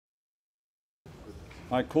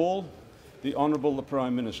I call the Honourable the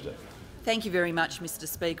Prime Minister. Thank you very much, Mr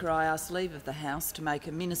Speaker. I ask leave of the House to make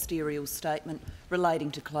a ministerial statement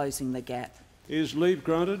relating to closing the gap. Is leave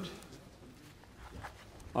granted?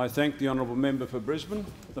 I thank the honourable member for Brisbane.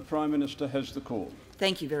 The Prime Minister has the call.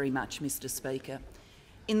 Thank you very much, Mr Speaker.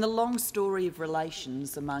 In the long story of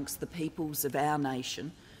relations amongst the peoples of our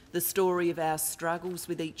nation, the story of our struggles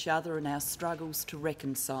with each other and our struggles to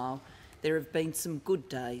reconcile, there have been some good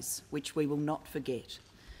days which we will not forget.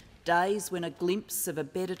 Days when a glimpse of a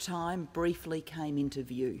better time briefly came into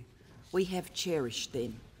view. We have cherished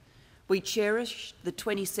them. We cherish the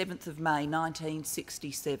 27th of May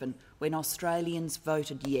 1967, when Australians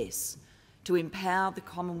voted yes, to empower the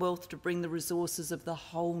Commonwealth to bring the resources of the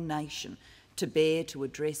whole nation to bear to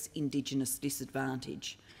address Indigenous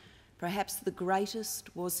disadvantage. Perhaps the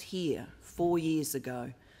greatest was here 4 years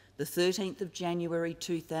ago, the 13th of January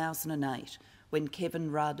 2008, when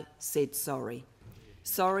Kevin Rudd said sorry.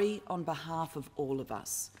 Sorry on behalf of all of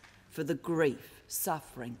us, for the grief,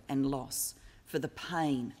 suffering and loss, for the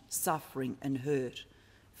pain, suffering and hurt,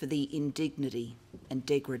 for the indignity and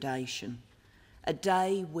degradation. A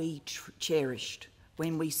day we cherished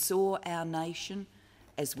when we saw our nation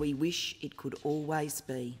as we wish it could always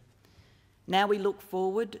be. Now we look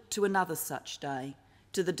forward to another such day,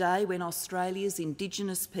 to the day when Australia's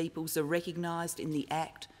Indigenous peoples are recognised in the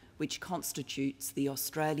Act which constitutes the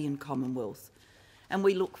Australian Commonwealth. And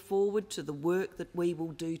we look forward to the work that we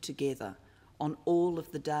will do together on all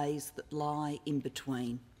of the days that lie in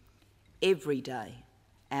between. Every day,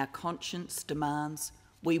 our conscience demands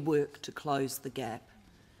we work to close the gap.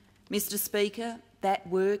 Mr Speaker, that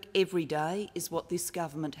work every day is what this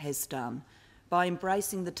government has done. By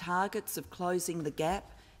embracing the targets of closing the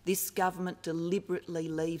gap, this government deliberately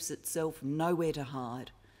leaves itself nowhere to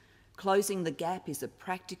hide. Closing the gap is a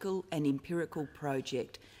practical and empirical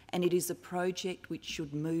project, and it is a project which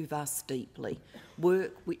should move us deeply,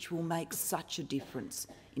 work which will make such a difference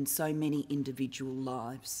in so many individual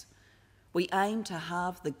lives. We aim to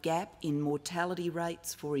halve the gap in mortality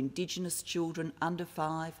rates for Indigenous children under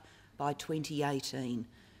 5 by 2018,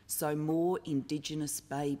 so more Indigenous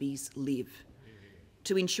babies live.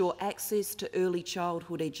 To ensure access to early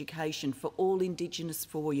childhood education for all Indigenous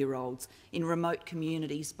 4-year-olds in remote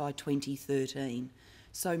communities by 2013,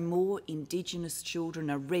 so more Indigenous children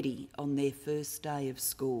are ready on their first day of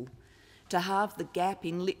school. To halve the gap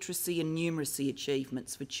in literacy and numeracy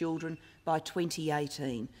achievements for children by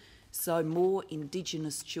 2018, so more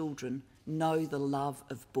Indigenous children know the love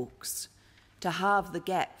of books. To halve the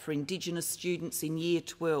gap for Indigenous students in Year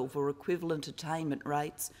 12 or equivalent attainment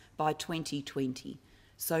rates by 2020,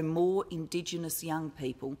 so more Indigenous young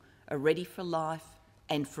people are ready for life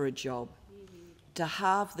and for a job. To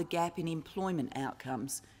halve the gap in employment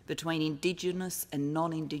outcomes between Indigenous and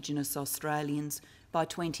non-Indigenous Australians by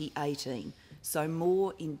 2018, so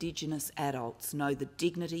more Indigenous adults know the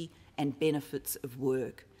dignity and benefits of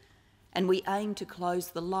work. And we aim to close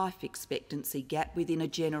the life expectancy gap within a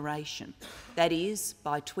generation, that is,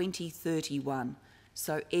 by 2031,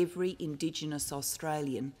 so every Indigenous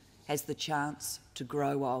Australian has the chance to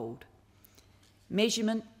grow old.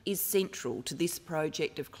 Measurement is central to this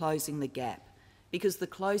project of closing the gap, because the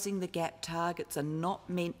closing the gap targets are not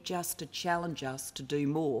meant just to challenge us to do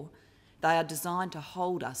more, they are designed to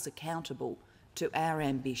hold us accountable to our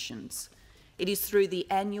ambitions. It is through the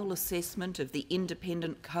annual assessment of the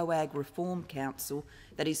Independent COAG Reform Council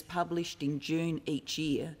that is published in June each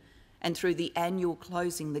year, and through the annual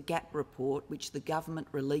Closing the Gap report, which the government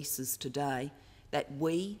releases today, that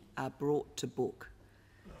we are brought to book.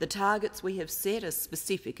 The targets we have set are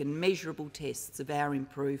specific and measurable tests of our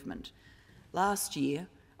improvement. Last year,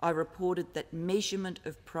 I reported that measurement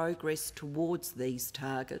of progress towards these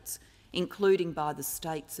targets, including by the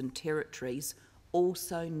states and territories,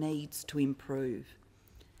 also needs to improve.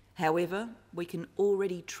 However, we can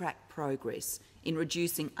already track progress in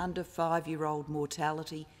reducing under 5-year-old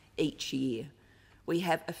mortality each year. We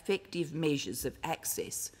have effective measures of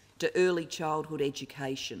access to early childhood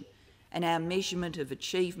education, and our measurement of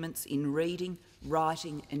achievements in reading,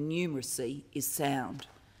 writing and numeracy is sound.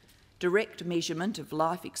 Direct measurement of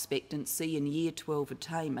life expectancy in Year 12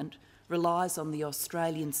 attainment relies on the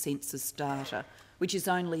Australian census data, which is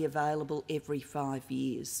only available every 5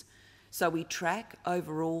 years. So we track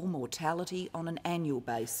overall mortality on an annual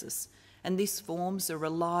basis, and this forms a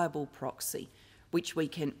reliable proxy with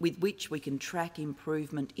which we can track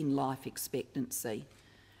improvement in life expectancy.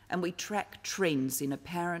 And we track trends in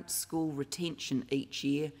apparent school retention each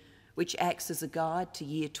year, which acts as a guide to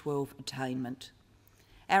Year 12 attainment.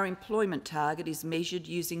 Our employment target is measured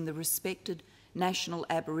using the respected National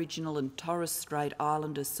Aboriginal and Torres Strait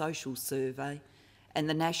Islander Social Survey and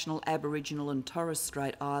the National Aboriginal and Torres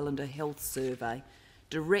Strait Islander Health Survey,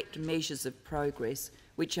 direct measures of progress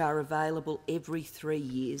which are available every 3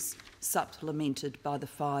 years, supplemented by the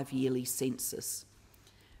 5-yearly census.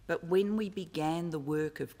 But when we began the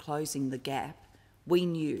work of closing the gap, we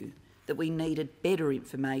knew that we needed better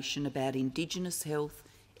information about Indigenous health,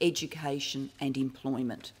 education and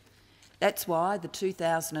employment. That's why the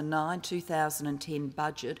 2009-2010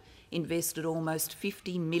 budget invested almost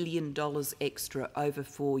 $50 million extra over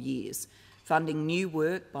 4 years, funding new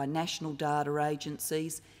work by national data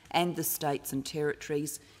agencies and the states and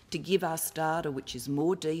territories to give us data which is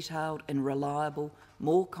more detailed and reliable,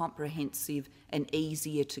 more comprehensive and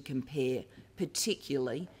easier to compare,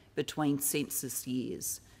 particularly between census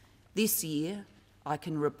years. This year, I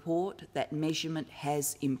can report that measurement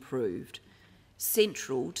has improved.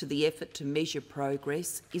 Central to the effort to measure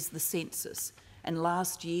progress is the census, and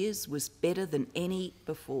last year's was better than any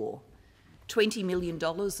before. $20 million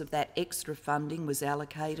of that extra funding was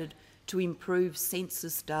allocated to improve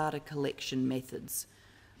census data collection methods.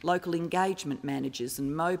 Local engagement managers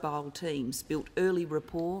and mobile teams built early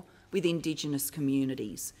rapport with Indigenous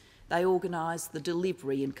communities. They organised the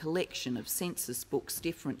delivery and collection of census books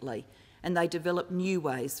differently, and they developed new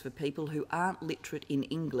ways for people who aren't literate in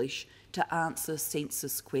English to answer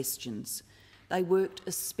census questions. They worked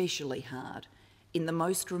especially hard in the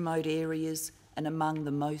most remote areas and among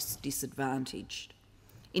the most disadvantaged.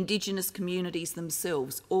 Indigenous communities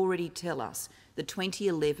themselves already tell us the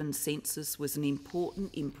 2011 census was an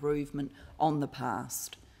important improvement on the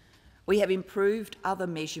past. We have improved other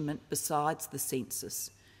measurement besides the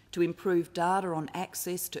census. To improve data on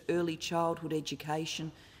access to early childhood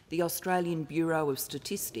education, the Australian Bureau of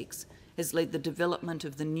Statistics has led the development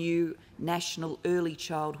of the new National Early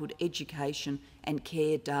Childhood Education and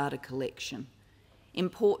Care Data Collection.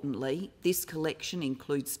 Importantly, this collection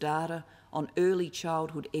includes data on early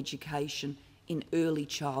childhood education in early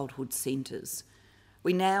childhood centres.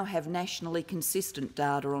 We now have nationally consistent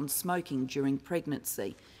data on smoking during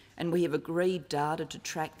pregnancy, and we have agreed data to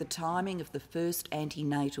track the timing of the first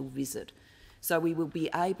antenatal visit, so we will be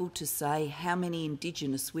able to say how many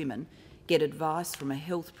Indigenous women get advice from a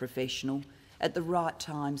health professional at the right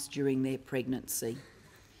times during their pregnancy.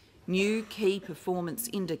 New key performance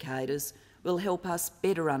indicators will help us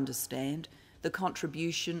better understand the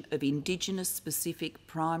contribution of Indigenous-specific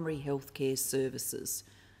primary healthcare services.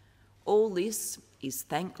 All this is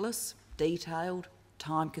thankless, detailed,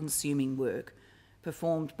 time-consuming work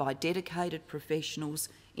performed by dedicated professionals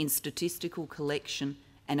in statistical collection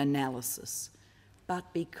and analysis.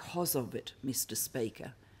 But because of it, Mr.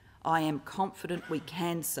 Speaker, I am confident we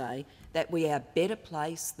can say that we are better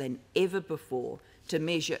placed than ever before to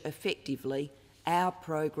measure effectively our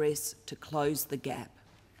progress to close the gap.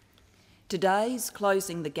 Today's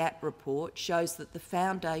Closing the Gap report shows that the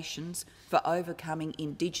foundations for overcoming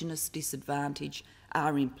Indigenous disadvantage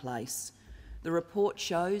are in place. The report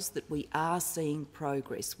shows that we are seeing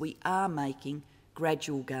progress. We are making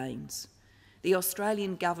gradual gains. The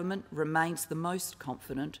Australian Government remains the most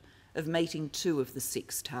confident of meeting 2 of the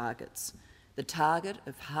 6 targets. The target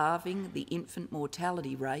of halving the infant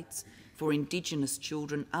mortality rates for Indigenous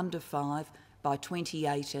children under 5 by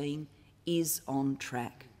 2018 is on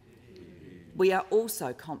track. We are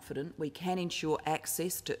also confident we can ensure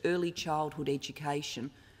access to early childhood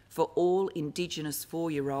education for all Indigenous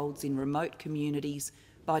 4-year-olds in remote communities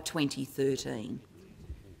by 2013.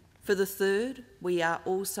 For the third, we are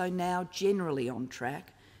also now generally on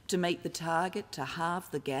track to meet the target to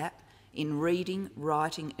halve the gap in reading,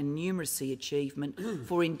 writing and numeracy achievement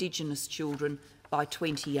for Indigenous children by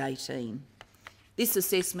 2018. This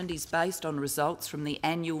assessment is based on results from the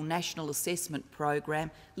annual National Assessment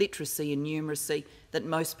Program, Literacy and Numeracy, that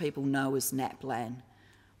most people know as NAPLAN.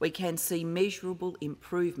 We can see measurable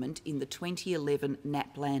improvement in the 2011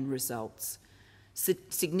 NAPLAN results.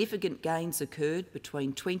 Significant gains occurred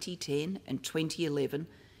between 2010 and 2011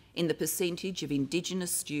 in the percentage of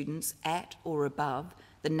Indigenous students at or above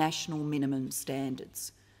the national minimum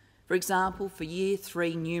standards. For example, for Year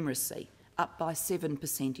 3 numeracy, up by 7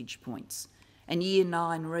 percentage points, and Year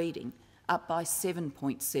 9 reading, up by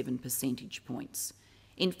 7.7 percentage points.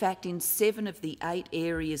 In fact, in 7 of the 8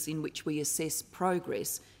 areas in which we assess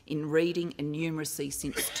progress in reading and numeracy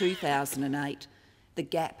since 2008, the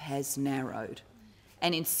gap has narrowed.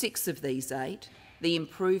 And in 6 of these 8, the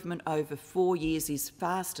improvement over 4 years is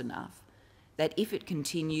fast enough that if it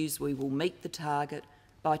continues, we will meet the target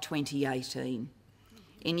by 2018.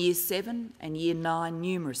 In Year 7 and Year 9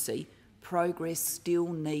 numeracy, progress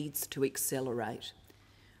still needs to accelerate.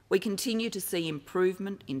 We continue to see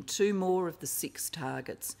improvement in 2 more of the 6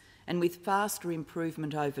 targets, and with faster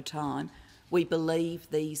improvement over time, we believe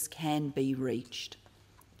these can be reached.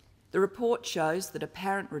 The report shows that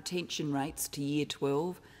apparent retention rates to Year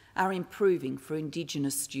 12 are improving for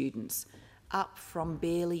Indigenous students, up from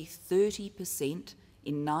barely 30%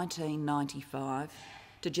 in 1995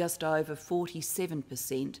 to just over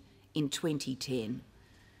 47% in 2010.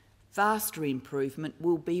 Faster improvement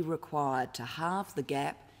will be required to halve the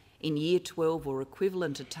gap in Year 12 or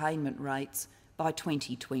equivalent attainment rates by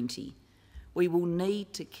 2020. We will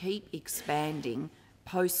need to keep expanding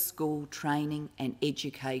post-school training and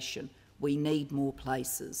education. We need more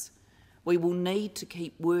places. We will need to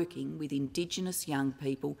keep working with Indigenous young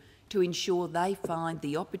people to ensure they find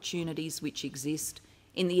the opportunities which exist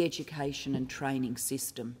in the education and training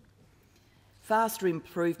system. Faster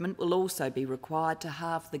improvement will also be required to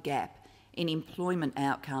halve the gap in employment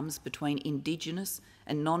outcomes between Indigenous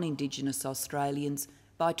and non-Indigenous Australians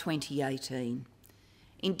by 2018.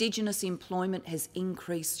 Indigenous employment has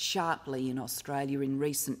increased sharply in Australia in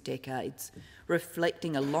recent decades,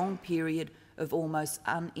 reflecting a long period of almost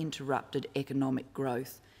uninterrupted economic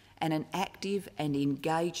growth and an active and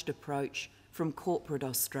engaged approach from corporate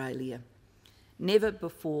Australia. Never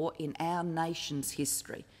before in our nation's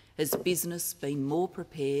history has business been more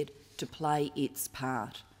prepared to play its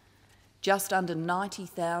part. Just under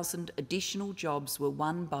 90,000 additional jobs were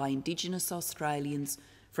won by Indigenous Australians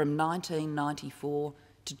from 1994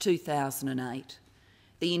 to 2008.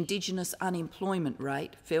 The Indigenous unemployment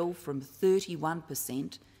rate fell from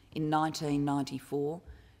 31% in 1994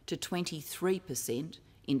 to 23%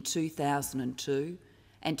 in 2002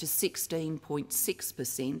 and to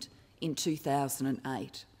 16.6% in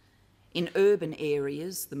 2008. In urban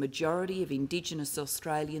areas, the majority of Indigenous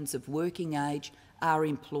Australians of working age are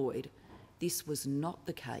employed. This was not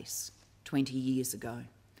the case 20 years ago.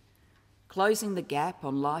 Closing the gap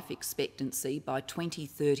on life expectancy by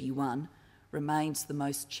 2031 remains the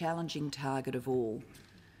most challenging target of all.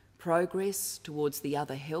 Progress towards the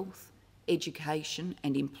other health, education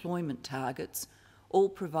and employment targets all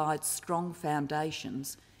provide strong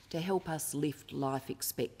foundations to help us lift life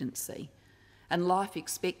expectancy. And life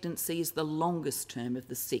expectancy is the longest term of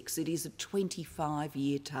the 6. It is a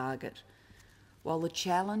 25-year target. While the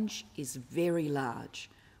challenge is very large,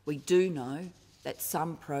 we do know that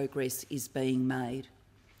some progress is being made.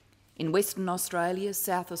 In Western Australia,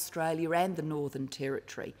 South Australia and the Northern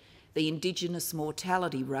Territory, the Indigenous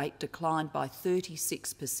mortality rate declined by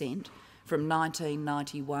 36% from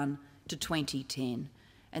 1991 to 2010,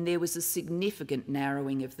 and there was a significant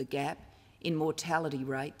narrowing of the gap in mortality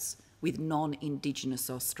rates with non-Indigenous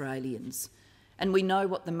Australians. And we know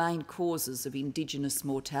what the main causes of Indigenous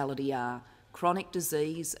mortality are: chronic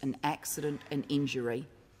disease and accident and injury.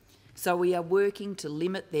 So we are working to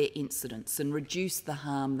limit their incidence and reduce the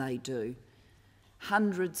harm they do.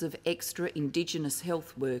 Hundreds of extra Indigenous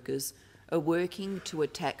health workers are working to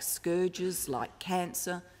attack scourges like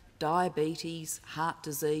cancer, diabetes, heart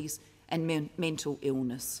disease and mental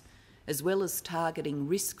illness, as well as targeting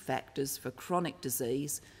risk factors for chronic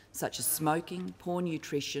disease such as smoking, poor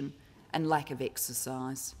nutrition and lack of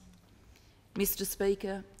exercise. Mr.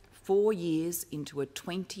 Speaker, 4 years into a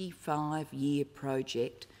 25-year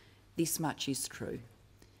project, this much is true.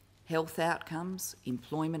 Health outcomes,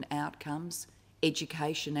 employment outcomes,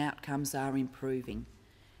 education outcomes are improving.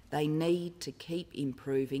 They need to keep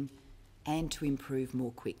improving and to improve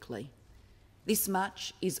more quickly. This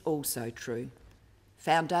much is also true.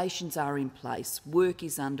 Foundations are in place, work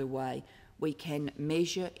is underway. We can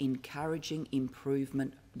measure encouraging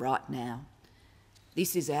improvement right now.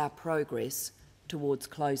 This is our progress towards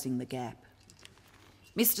closing the gap.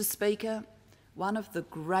 Mr. Speaker, one of the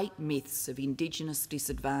great myths of Indigenous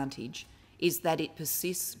disadvantage is that it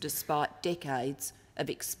persists despite decades of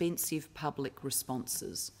expensive public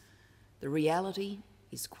responses. The reality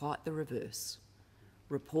is quite the reverse.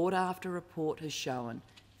 Report after report has shown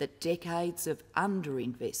that decades of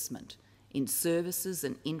underinvestment in services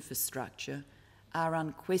and infrastructure are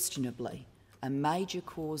unquestionably a major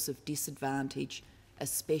cause of disadvantage,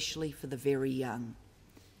 especially for the very young.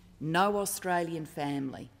 No Australian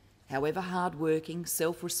family, however hard-working,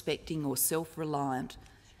 self-respecting or self-reliant,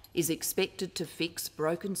 is expected to fix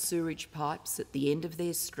broken sewerage pipes at the end of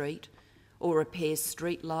their street or repair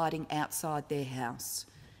street lighting outside their house.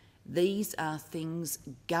 These are things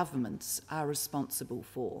governments are responsible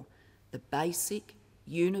for, the basic,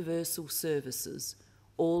 universal services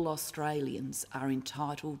all Australians are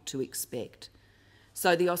entitled to expect.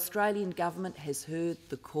 So the Australian government has heard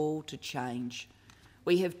the call to change.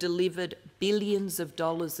 We have delivered billions of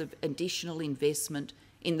dollars of additional investment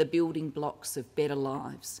in the building blocks of better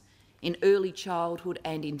lives, in early childhood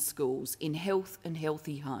and in schools, in health and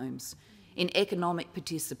healthy homes, in economic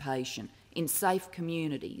participation, in safe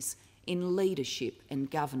communities, in leadership and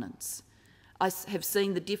governance. I have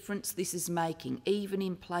seen the difference this is making, even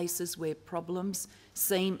in places where problems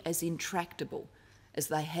seem as intractable as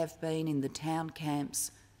they have been in the town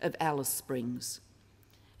camps of Alice Springs.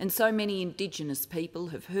 And so many Indigenous people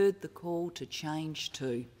have heard the call to change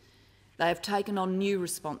too. They have taken on new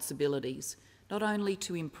responsibilities, not only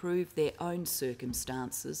to improve their own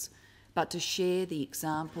circumstances, but to share the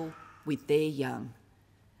example with their young.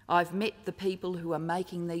 I've met the people who are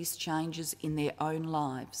making these changes in their own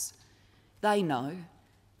lives. They know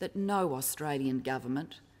that no Australian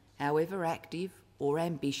government, however active or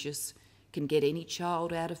ambitious, can get any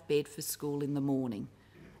child out of bed for school in the morning,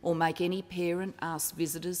 or make any parent ask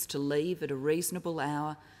visitors to leave at a reasonable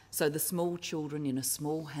hour so the small children in a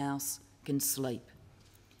small house can sleep.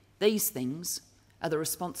 These things are the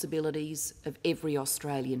responsibilities of every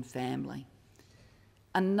Australian family.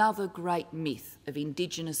 Another great myth of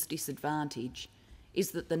Indigenous disadvantage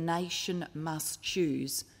is that the nation must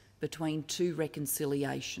choose between two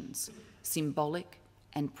reconciliations, symbolic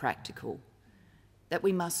and practical. That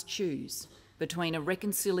we must choose between a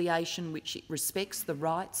reconciliation which respects the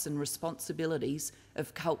rights and responsibilities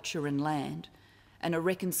of culture and land, and a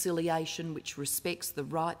reconciliation which respects the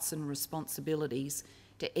rights and responsibilities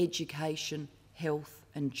to education, health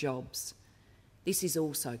and jobs. This is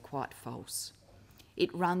also quite false.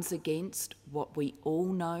 It runs against what we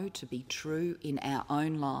all know to be true in our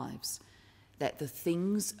own lives, that the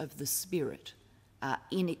things of the spirit are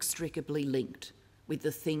inextricably linked with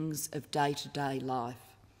the things of day-to-day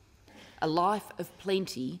life. A life of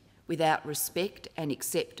plenty without respect and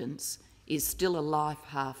acceptance is still a life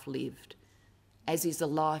half-lived, as is a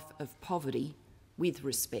life of poverty with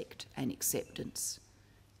respect and acceptance.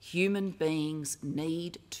 Human beings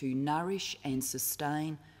need to nourish and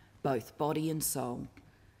sustain both body and soul.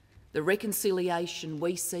 The reconciliation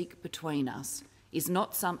we seek between us is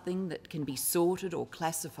not something that can be sorted or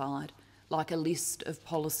classified like a list of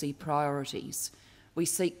policy priorities. We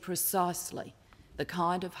seek precisely the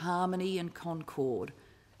kind of harmony and concord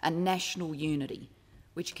and national unity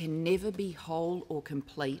which can never be whole or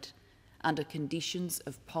complete under conditions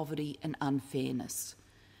of poverty and unfairness.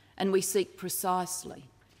 And we seek precisely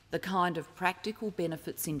the kind of practical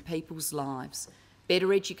benefits in people's lives,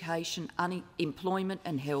 better education, employment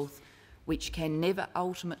and health, which can never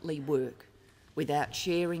ultimately work without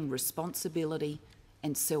sharing responsibility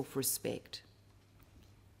and self-respect.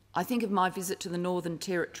 I think of my visit to the Northern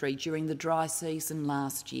Territory during the dry season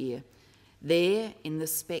last year. There, in the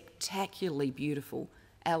spectacularly beautiful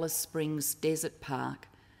Alice Springs Desert Park,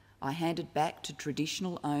 I handed back to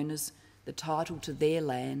traditional owners the title to their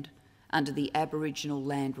land under the Aboriginal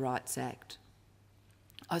Land Rights Act.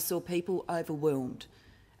 I saw people overwhelmed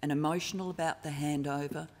and emotional about the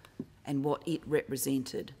handover and what it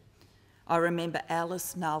represented. I remember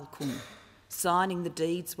Alice Nalkum signing the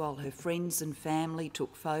deeds while her friends and family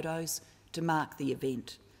took photos to mark the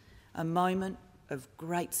event, a moment of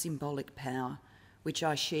great symbolic power which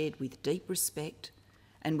I shared with deep respect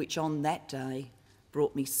and which on that day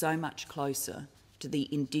brought me so much closer to the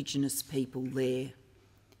Indigenous people there.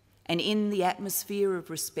 And in the atmosphere of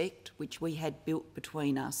respect which we had built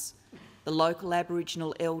between us, the local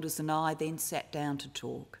Aboriginal elders and I then sat down to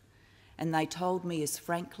talk, and they told me as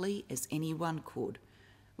frankly as anyone could,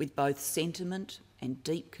 with both sentiment and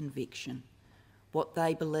deep conviction, what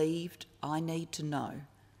they believed I need to know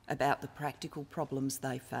about the practical problems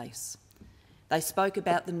they face. They spoke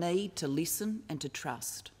about the need to listen and to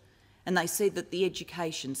trust, and they said that the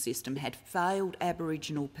education system had failed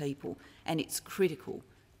Aboriginal people and it's critical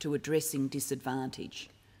to addressing disadvantage.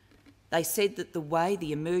 They said that the way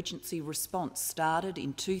the emergency response started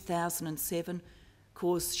in 2007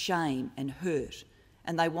 caused shame and hurt,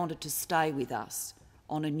 and they wanted to stay with us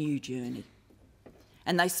on a new journey.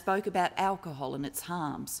 And they spoke about alcohol and its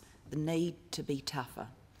harms, the need to be tougher.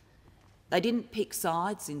 They didn't pick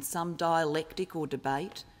sides in some dialectic or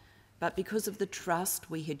debate, but because of the trust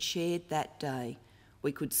we had shared that day,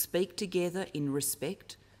 we could speak together in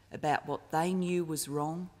respect about what they knew was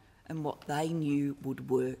wrong and what they knew would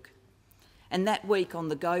work. And that week on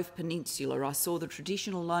the Gove Peninsula, I saw the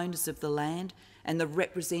traditional owners of the land and the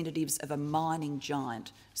representatives of a mining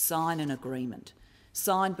giant sign an agreement,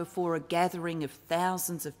 signed before a gathering of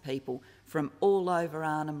thousands of people from all over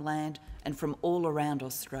Arnhem Land and from all around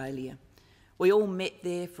Australia. We all met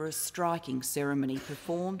there for a striking ceremony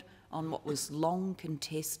performed on what was long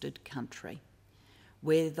contested country,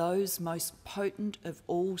 where those most potent of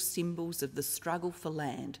all symbols of the struggle for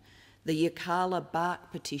land, the Yirrkala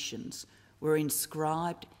bark petitions, were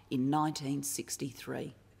inscribed in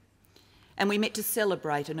 1963. and we met to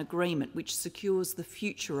celebrate an agreement which secures the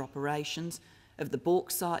future operations of the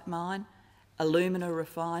bauxite mine, alumina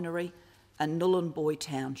refinery and Nhulunbuy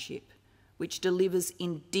Township, which delivers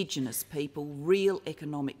Indigenous people real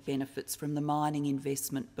economic benefits from the mining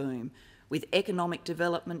investment boom, with economic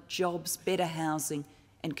development, jobs, better housing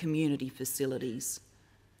and community facilities.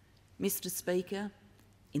 Mr Speaker,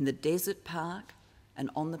 in the Desert Park and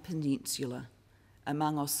on the Peninsula,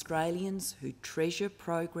 among Australians who treasure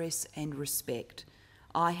progress and respect,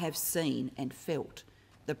 I have seen and felt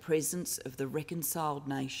the presence of the reconciled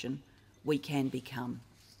nation we can become,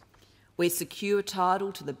 where secure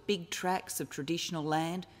title to the big tracts of traditional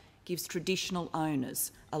land gives traditional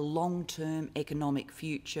owners a long-term economic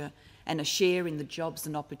future and a share in the jobs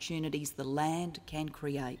and opportunities the land can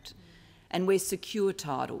create, and where secure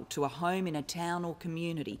title to a home in a town or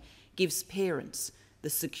community gives parents the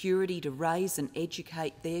security to raise and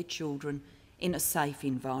educate their children in a safe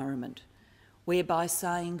environment, whereby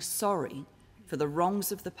saying sorry for the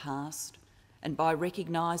wrongs of the past and by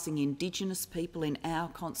recognising Indigenous people in our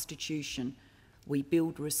Constitution, we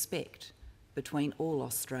build respect between all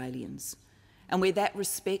Australians, and where that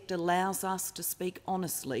respect allows us to speak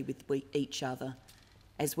honestly with each other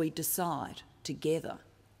as we decide together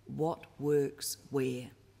what works where.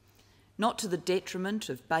 Not to the detriment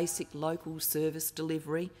of basic local service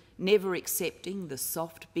delivery, never accepting the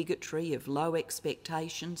soft bigotry of low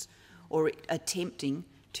expectations or attempting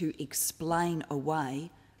to explain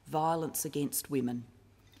away violence against women.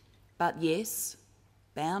 But yes,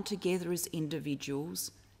 bound together as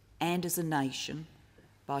individuals and as a nation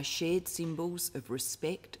by shared symbols of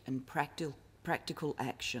respect and practical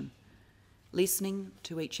action, listening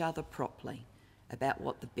to each other properly about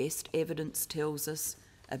what the best evidence tells us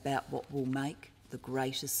about what will make the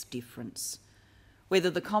greatest difference. Whether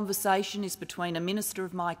the conversation is between a minister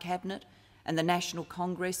of my cabinet and the National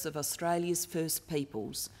Congress of Australia's First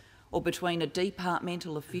Peoples, or between a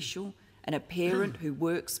departmental official and a parent who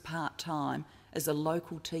works part-time as a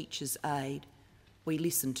local teacher's aide, we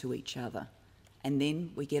listen to each other and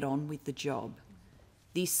then we get on with the job.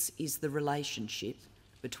 This is the relationship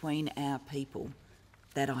between our people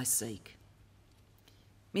that I seek.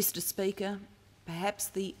 Mr Speaker, perhaps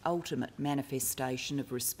the ultimate manifestation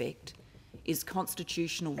of respect is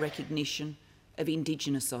constitutional recognition of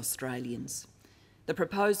Indigenous Australians. The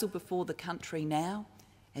proposal before the country now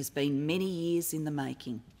has been many years in the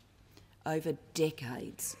making. Over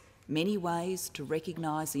decades, many ways to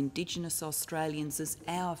recognise Indigenous Australians as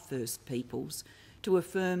our First Peoples, to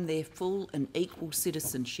affirm their full and equal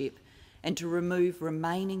citizenship and to remove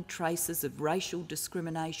remaining traces of racial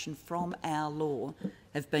discrimination from our law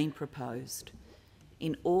have been proposed.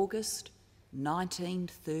 In August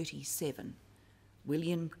 1937,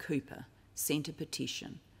 William Cooper sent a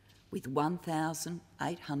petition with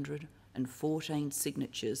 1,814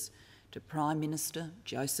 signatures to Prime Minister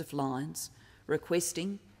Joseph Lyons,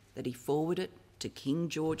 requesting that he forward it to King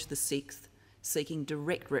George VI, seeking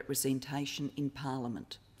direct representation in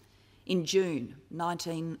Parliament. In June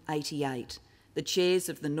 1988, the chairs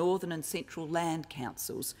of the Northern and Central Land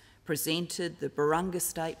Councils presented the Barunga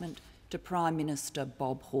Statement to Prime Minister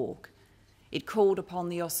Bob Hawke. It called upon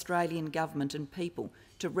the Australian Government and people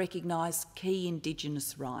to recognise key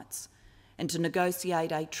Indigenous rights and to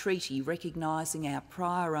negotiate a treaty recognising our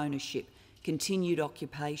prior ownership, continued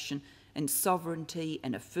occupation and sovereignty,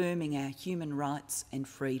 and affirming our human rights and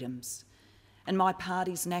freedoms. And my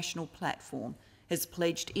party's national platform has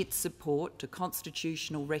pledged its support to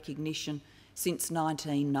constitutional recognition since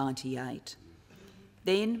 1998.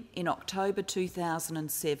 Then, in October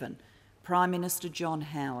 2007, Prime Minister John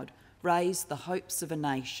Howard raised the hopes of a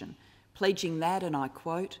nation, pledging that, and I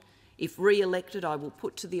quote, "If re-elected, I will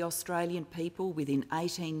put to the Australian people within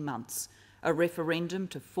 18 months a referendum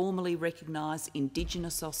to formally recognise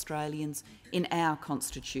Indigenous Australians in our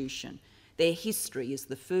Constitution, their history as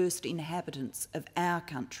the first inhabitants of our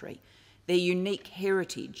country, their unique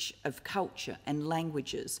heritage of culture and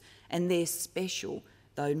languages, and their special,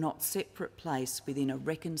 though not separate, place within a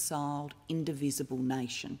reconciled, indivisible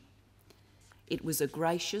nation." It was a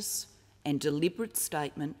gracious and deliberate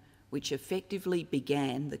statement which effectively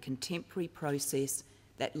began the contemporary process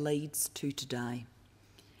that leads to today.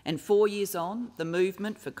 And 4 years on, the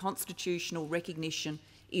movement for constitutional recognition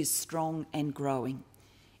is strong and growing.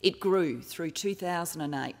 It grew through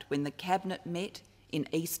 2008 when the Cabinet met in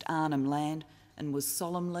East Arnhem Land and was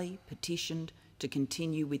solemnly petitioned to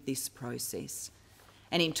continue with this process.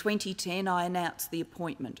 And in 2010, I announced the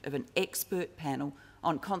appointment of an expert panel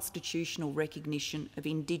on constitutional recognition of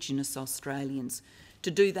Indigenous Australians to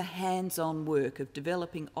do the hands-on work of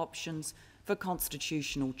developing options for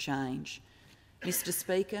constitutional change. Mr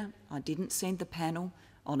Speaker, I didn't send the panel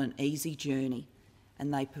on an easy journey,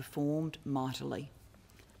 and they performed mightily.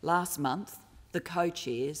 Last month, the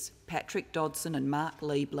co-chairs, Patrick Dodson and Mark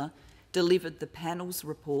Liebler, delivered the panel's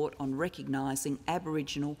report on recognising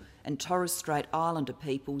Aboriginal and Torres Strait Islander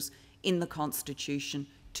peoples in the Constitution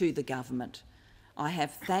to the government. I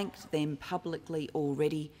have thanked them publicly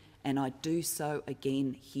already, and I do so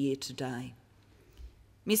again here today.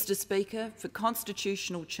 Mr Speaker, for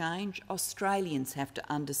constitutional change, Australians have to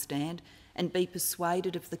understand and be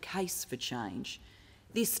persuaded of the case for change.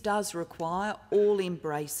 This does require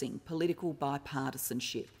all-embracing political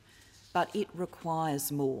bipartisanship, but it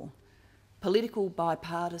requires more. Political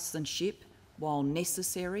bipartisanship, while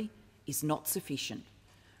necessary, is not sufficient.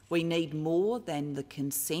 We need more than the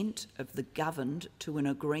consent of the governed to an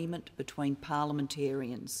agreement between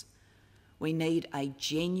parliamentarians. We need a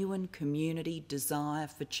genuine community desire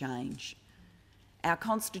for change. Our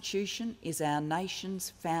Constitution is our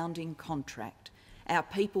nation's founding contract. Our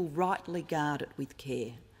people rightly guard it with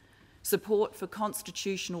care. Support for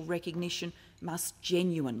constitutional recognition must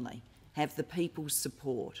genuinely have the people's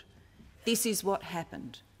support. This is what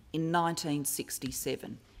happened in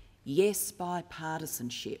 1967. Yes,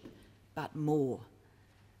 bipartisanship, but more.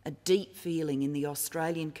 A deep feeling in the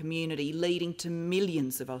Australian community leading to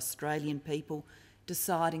millions of Australian people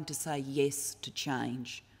deciding to say yes to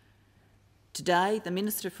change. Today, the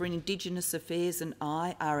Minister for Indigenous Affairs and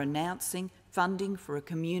I are announcing funding for a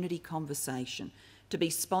community conversation to be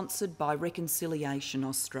sponsored by Reconciliation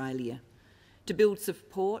Australia, to build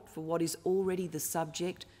support for what is already the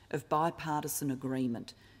subject of bipartisan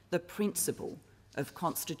agreement, the principle of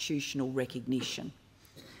constitutional recognition,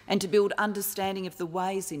 and to build understanding of the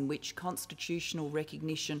ways in which constitutional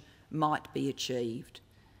recognition might be achieved.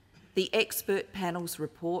 The expert panel's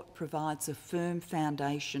report provides a firm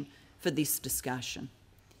foundation for this discussion.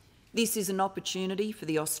 This is an opportunity for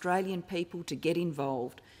the Australian people to get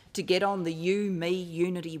involved, to get on the You, Me,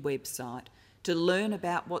 Unity website, to learn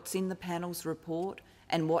about what's in the panel's report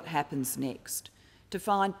and what happens next, to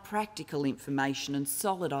find practical information and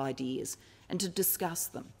solid ideas and to discuss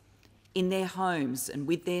them in their homes and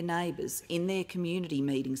with their neighbours, in their community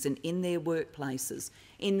meetings and in their workplaces,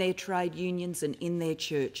 in their trade unions and in their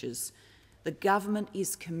churches. The government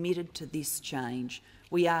is committed to this change.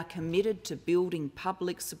 We are committed to building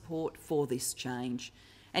public support for this change.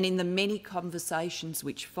 And in the many conversations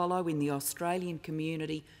which follow in the Australian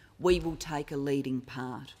community, we will take a leading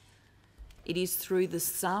part. It is through the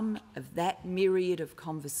sum of that myriad of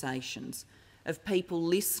conversations, of people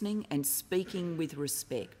listening and speaking with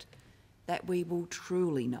respect, that we will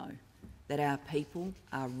truly know that our people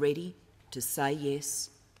are ready to say yes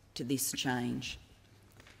to this change.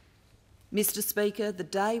 Mr Speaker, the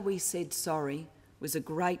day we said sorry was a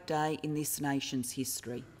great day in this nation's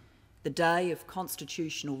history. The day of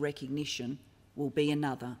constitutional recognition will be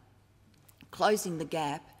another. Closing the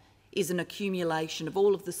gap is an accumulation of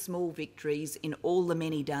all of the small victories in all the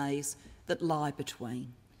many days that lie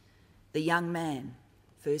between. The young man,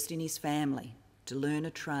 first in his family, to learn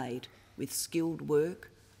a trade with skilled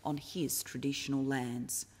work on his traditional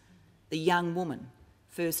lands. The young woman,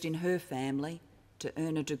 first in her family, to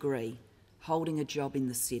earn a degree, holding a job in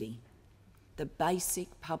the city. The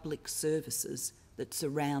basic public services that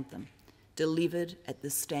surround them, delivered at the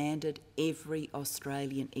standard every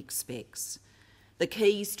Australian expects. The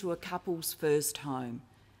keys to a couple's first home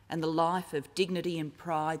and the life of dignity and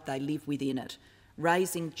pride they live within it,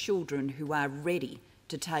 raising children who are ready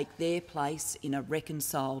to take their place in a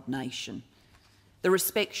reconciled nation. The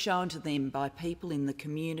respect shown to them by people in the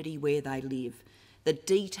community where they live, the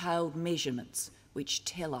detailed measurements which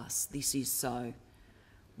tell us this is so.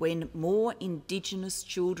 When more Indigenous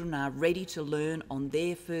children are ready to learn on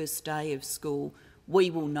their first day of school, we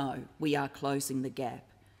will know we are closing the gap.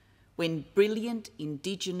 When brilliant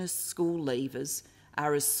Indigenous school leavers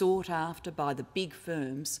are as sought after by the big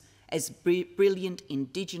firms as brilliant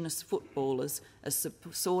Indigenous footballers are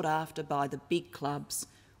sought after by the big clubs,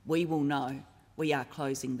 we will know we are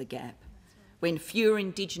closing the gap. When fewer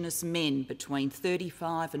Indigenous men between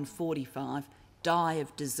 35 and 45 die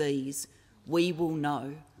of disease, we will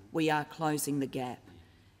know we are closing the gap.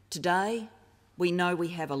 Today, we know we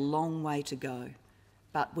have a long way to go,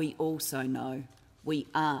 but we also know we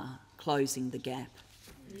are closing the gap.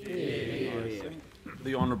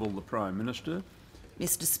 The Honourable the Prime Minister.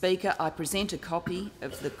 Mr Speaker, I present a copy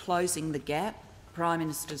of the Closing the Gap Prime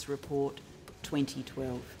Minister's Report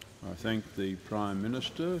 2012. I thank the Prime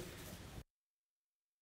Minister.